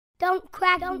Don't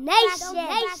crack nation.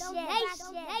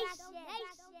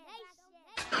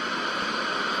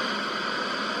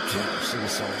 Can't see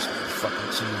what's on this fucking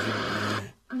TV,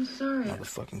 man. I'm sorry.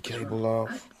 Motherfucking cable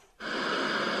off.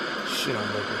 Shit,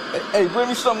 I'm looking. Hey, bring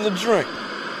me something to drink.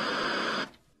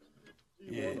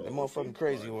 Yeah, the motherfucking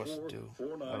crazy horse do.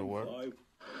 That'll work. Damn,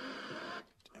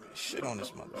 shit on this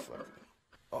motherfucker.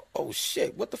 Oh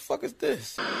shit, what the fuck is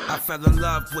this? I fell in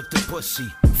love with the pussy,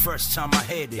 first time I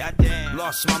hit it. Goddamn.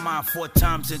 Lost my mind 4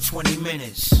 times in 20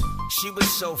 minutes. She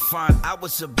was so fine, I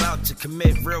was about to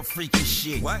commit real freaky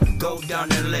shit. What? Go down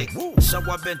the lake. Woo. So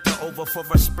I bent her over for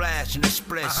a splash and a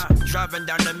splish. Driving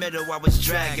down the middle, I was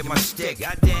dragging my stick.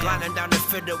 Gliding down the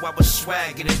fiddle, I was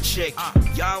swagging a chick.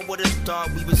 Y'all would've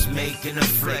thought we was making a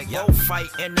flick. Both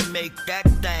fighting to make that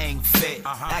thing fit.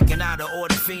 Acting out of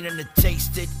order, fiending to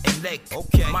taste it and lick.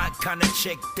 Okay. My kind of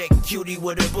chick, that cutie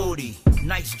with a booty.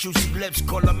 Nice juicy lips,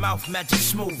 call her mouth magic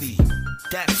smoothie.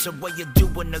 That's the way you're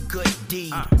doing a good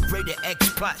deed. Rated X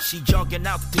plot, she jogging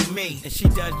out through me. And she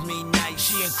does me nice.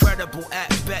 She incredible at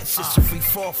best. It's a free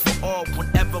fall for all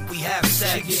whenever we have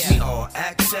sex. She gives me all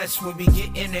access when we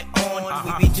getting it on.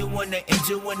 We be doing it and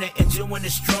doing it and doing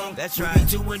it strong. That's right. We be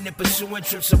doing it, pursuing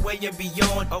trips away and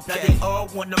beyond. Okay. Now they all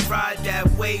wanna ride that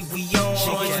way we on.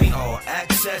 She gives me all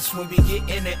access when we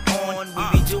getting it on.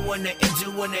 We be doing it and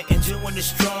doing it and doing it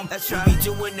strong. That's right. We be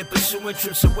doing it, pursuing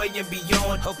trips away and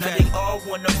beyond. Okay. Now they all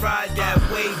wanna ride that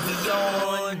way we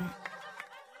on.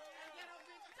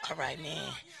 Alright,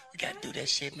 man. We gotta do that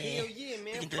shit, man. Yeah, man.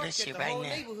 We can do that shit right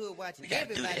now. We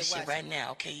gotta do that shit right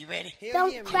now. Okay, you ready?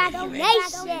 Don't crack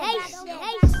nation.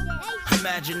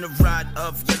 Imagine the ride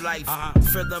of your life.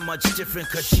 Feeling much different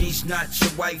cause she's not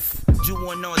your wife.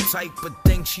 Doing all type of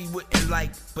things she wouldn't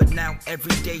like. But now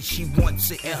every day she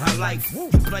wants it in her life. You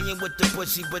playing with the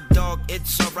pussy, but dog,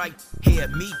 it's alright. Here,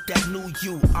 meet that new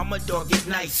you. I'm a dog, get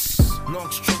nice. Long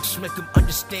strokes make him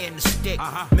understand the stick.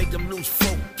 Make him lose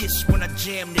focus when I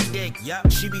jam the dick.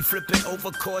 She be flipping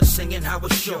over chords, singing how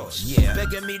it's yours.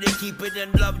 Begging me to keep it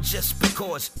in love just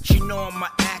because. She know I'ma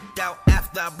act out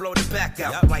after I blow the back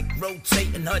out. Like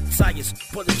rotating her tires,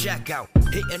 pull the jack out.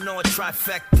 Hitting on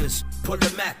trifectas, pull the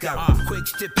Mac out.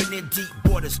 Quigs dipping in deep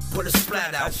waters, put a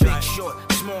splat out. Big, short,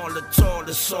 small or tall,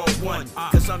 it's all one.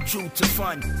 Cause I'm true to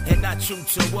fun and not true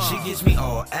to one. She gives me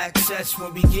all access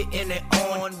when we getting it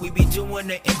on. We be doing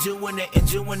it and doing it and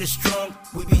doing it strong.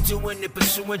 We be doing it,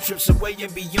 pursuing trips away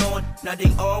and beyond. Now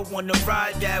they all wanna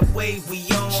ride that way we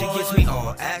on. She gives me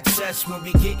all access when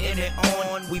we getting it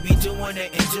on. We be doing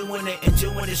it and doing it and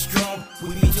doing it strong.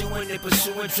 We be doing it,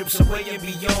 pursuing trips away and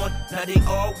beyond. Now they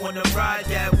all wanna ride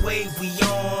that way we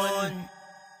on.